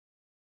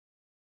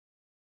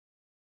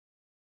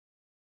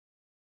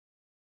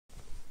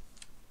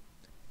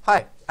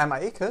Hi, I'm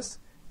Aekis.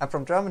 I'm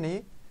from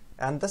Germany,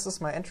 and this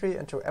is my entry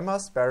into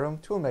Emma's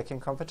Spareroom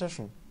Toolmaking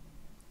Competition.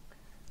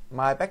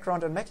 My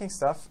background in making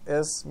stuff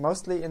is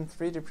mostly in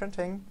 3D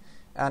printing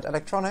and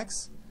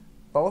electronics.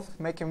 Both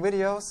making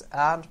videos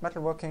and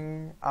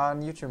metalworking are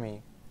new to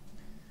me.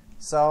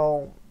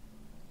 So,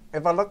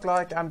 if I look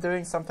like I'm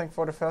doing something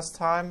for the first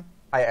time,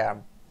 I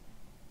am.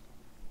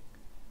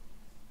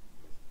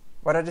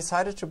 What I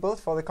decided to build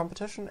for the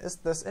competition is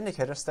this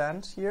indicator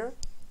stand here.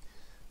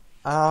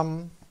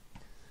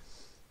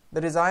 The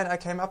design I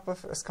came up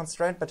with is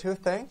constrained by two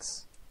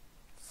things.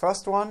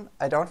 First one,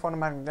 I don't want a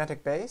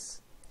magnetic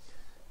base.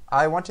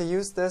 I want to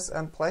use this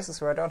in places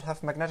where I don't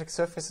have magnetic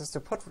surfaces to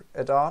put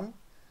it on.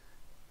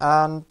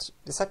 And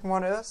the second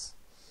one is,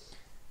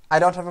 I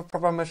don't have a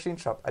proper machine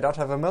shop. I don't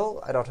have a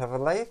mill, I don't have a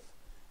lathe.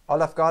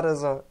 All I've got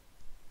is a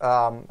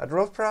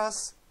drill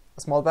press,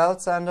 a small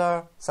belt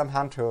sander, some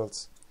hand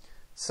tools.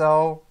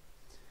 So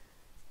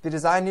the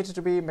design needed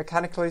to be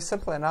mechanically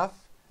simple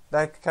enough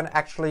that I can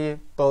actually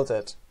build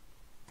it.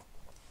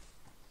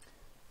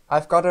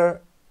 I've got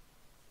a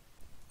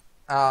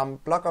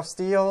block of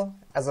steel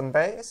as a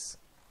base,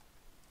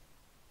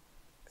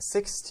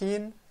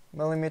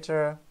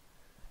 16mm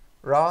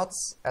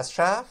rods as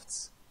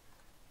shafts,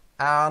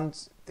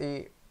 and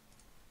the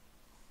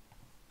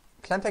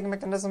clamping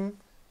mechanism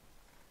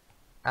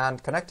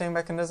and connecting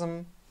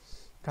mechanism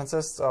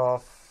consists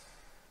of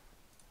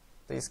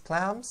these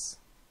clamps,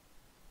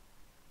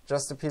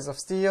 just a piece of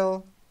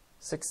steel,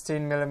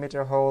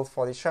 16mm hole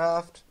for the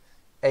shaft,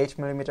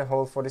 8mm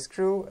hole for the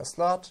screw, a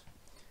slot.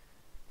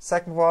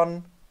 Second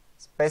one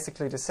is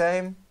basically the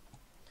same.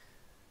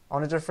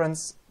 Only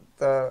difference,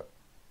 the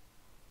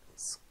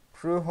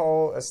screw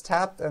hole is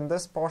tapped in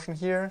this portion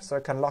here, so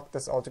I can lock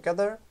this all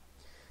together.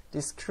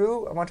 The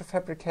screw I want to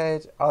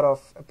fabricate out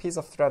of a piece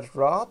of threaded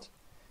rod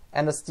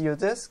and a steel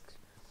disc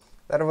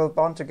that I will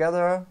bond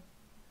together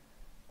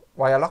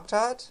via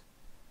Loctite.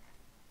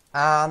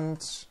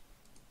 And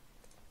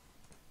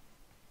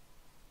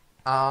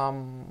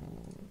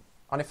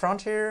on the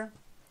front here,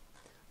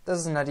 this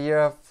is an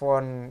idea for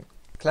a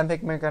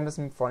clamping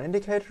mechanism for an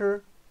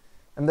indicator.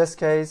 In this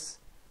case,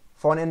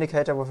 for an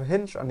indicator with a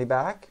hinge on the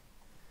back.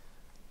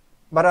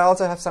 But I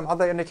also have some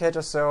other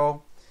indicators,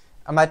 so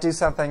I might do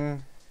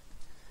something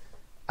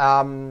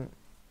on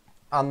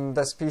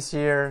this piece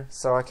here,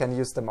 so I can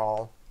use them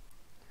all.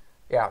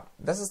 Yeah,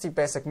 this is the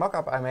basic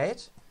mock-up I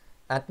made,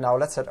 and now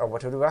let's head over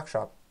to the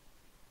workshop.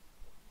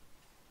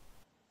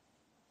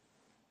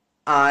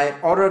 I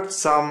ordered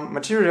some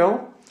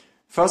material.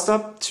 First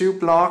up, 2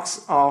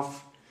 blocks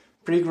of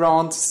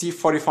pre-ground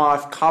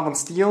C45 carbon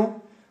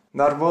steel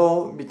that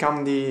will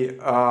become the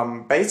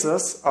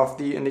basis of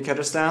the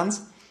indicator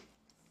stands.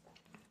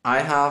 I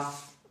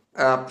have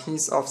a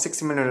piece of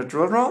 60mm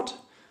drill rod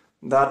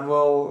that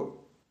will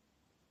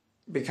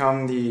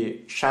become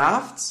the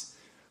shafts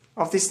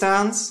of the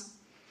stands.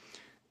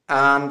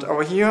 And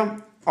over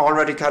here,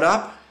 already cut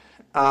up,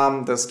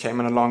 this came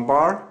in a long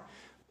bar.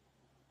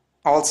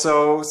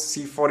 Also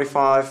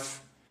C45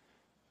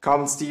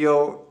 carbon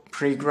steel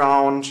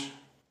pre-ground.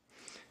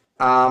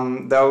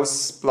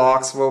 Those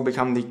blocks will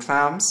become the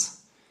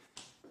clamps,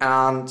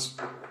 and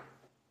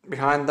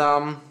behind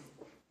them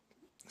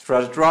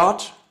threaded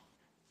rod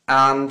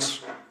and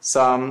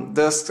some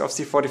discs of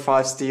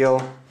C45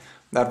 steel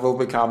that will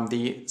become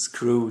the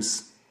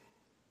screws.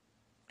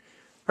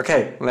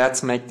 Okay,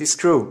 let's make the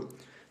screw.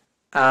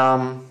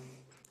 I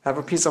have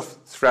a piece of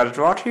threaded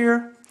rod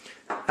here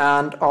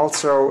and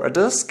also a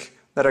disc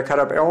that I cut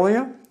up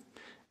earlier,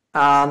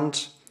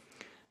 and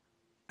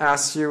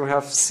as you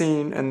have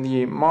seen in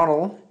the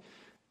model,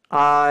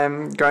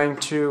 I'm going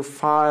to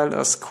file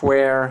a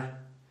square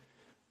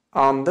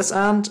on this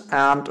end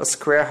and a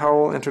square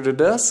hole into the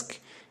disc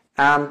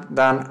and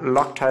then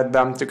Loctite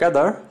them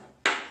together.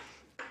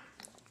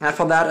 And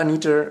for that I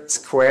need a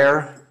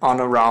square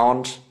on a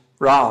round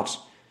rod.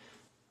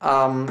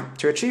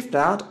 To achieve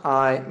that,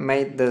 I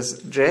made this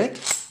jig.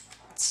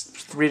 It's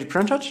 3D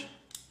printed.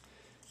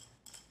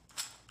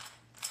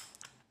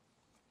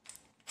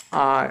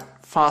 I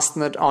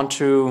fasten it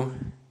onto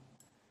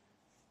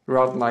the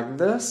rod like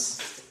this.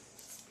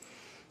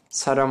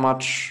 Set how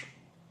much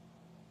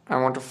I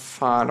want to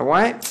file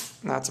away.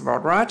 That's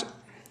about right.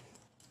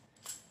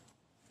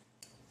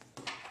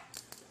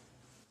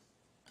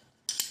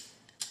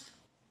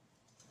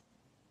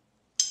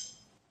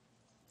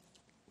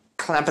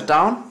 Clamp it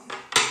down,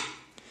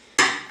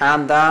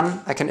 and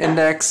then I can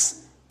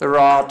index the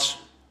rod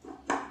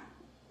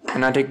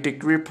in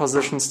 90-degree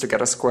positions to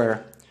get a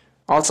square.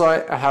 Also,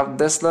 I have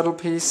this little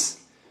piece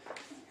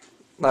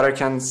that I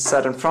can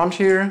set in front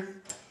here.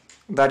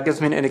 That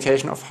gives me an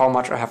indication of how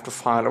much I have to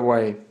file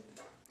away.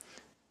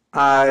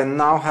 I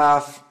now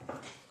have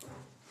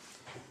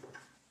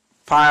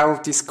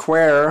filed the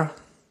square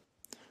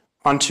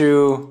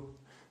onto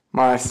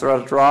my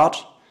threaded rod,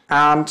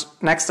 and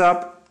next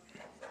up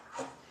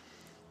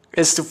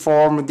is to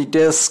form the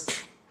disc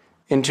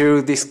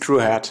into the screw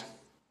head.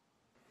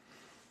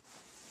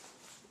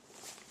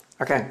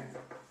 Okay,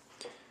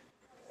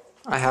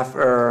 I have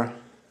a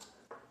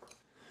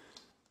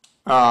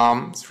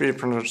 3D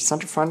printed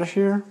center finder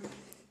here.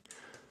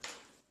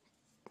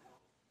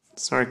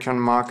 So I can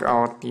mark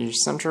out the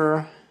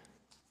center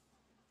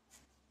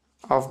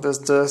of this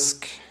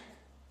disc.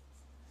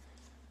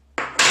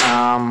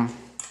 And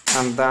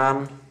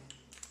then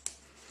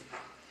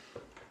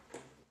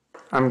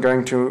I'm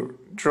going to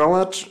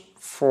drill it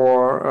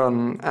for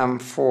an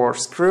M4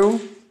 screw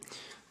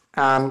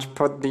and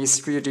put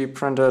these 3D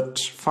printed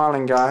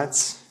filing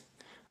guides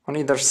on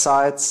either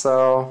side,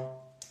 so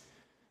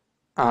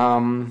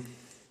I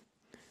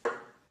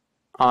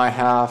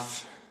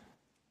have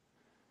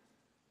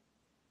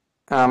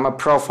a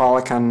profile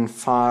I can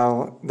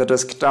file the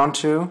disc down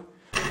to.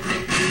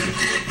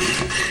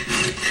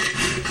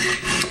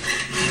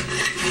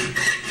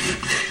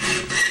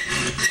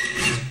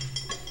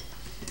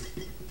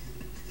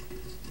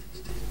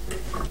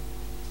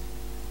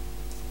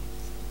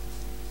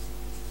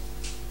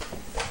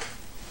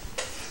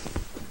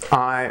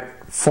 I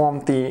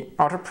formed the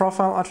outer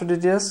profile onto the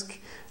disc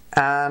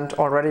and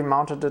already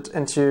mounted it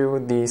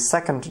into the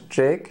second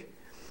jig.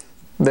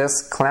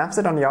 This clamps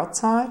it on the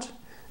outside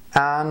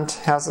and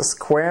has a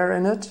square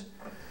in it.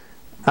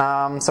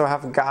 So I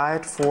have a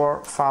guide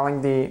for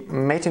filing the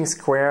mating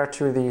square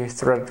to the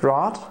threaded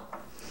rod.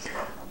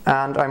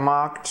 And I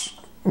marked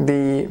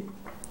the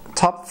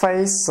top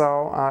face,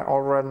 so I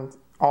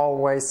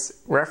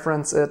always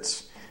reference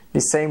it the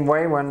same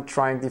way when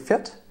trying the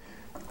fit.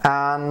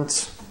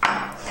 And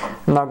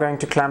I'm now going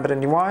to clamp it in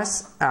the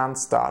vise and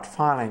start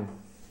filing.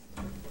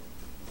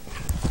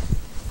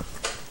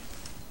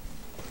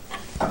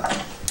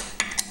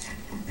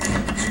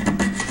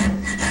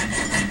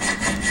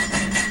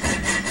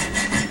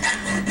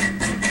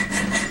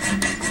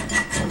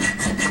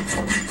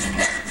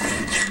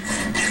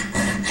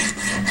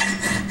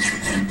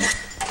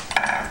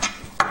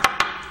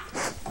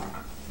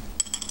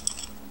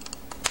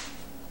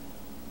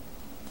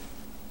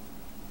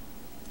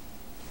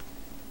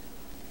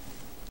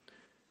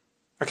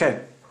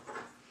 Okay,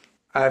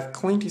 I've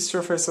cleaned these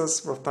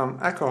surfaces with some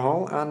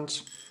alcohol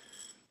and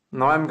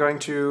now I'm going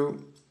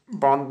to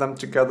bond them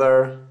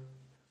together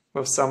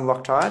with some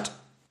Loctite.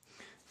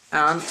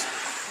 And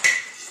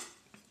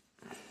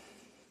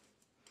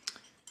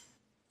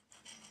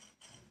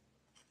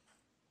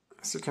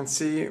as you can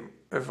see,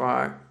 if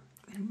I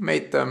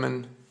made them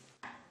in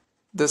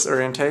this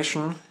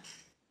orientation,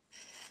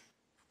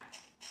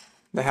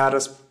 the head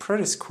is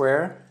pretty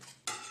square.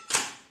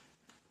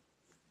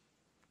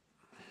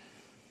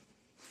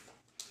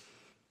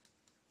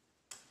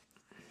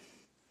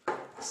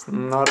 It's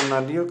not an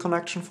ideal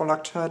connection for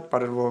Loctite,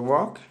 but it will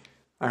work,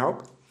 I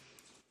hope.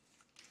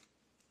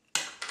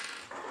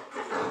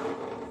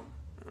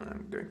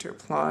 I'm going to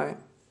apply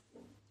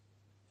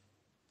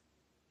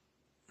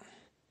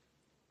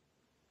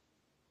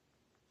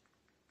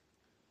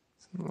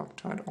some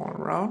Loctite all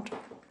around.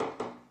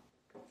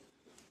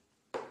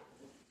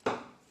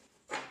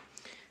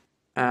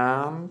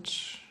 And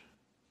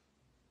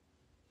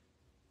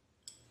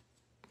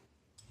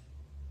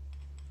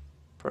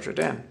push it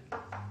in.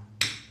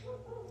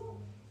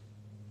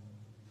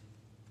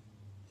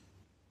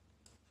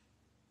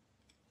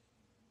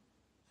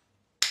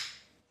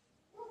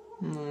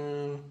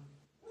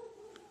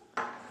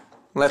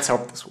 Let's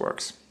hope this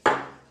works.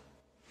 The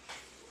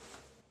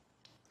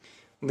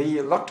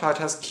Loctite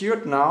has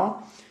cured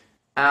now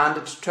and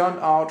it turned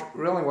out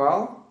really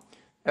well.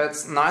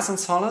 It's nice and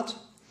solid,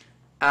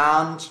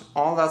 and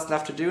all that's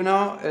left to do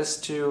now is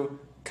to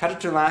cut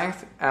it to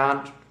length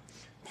and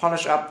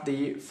polish up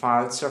the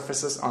filed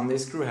surfaces on the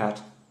screw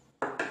head.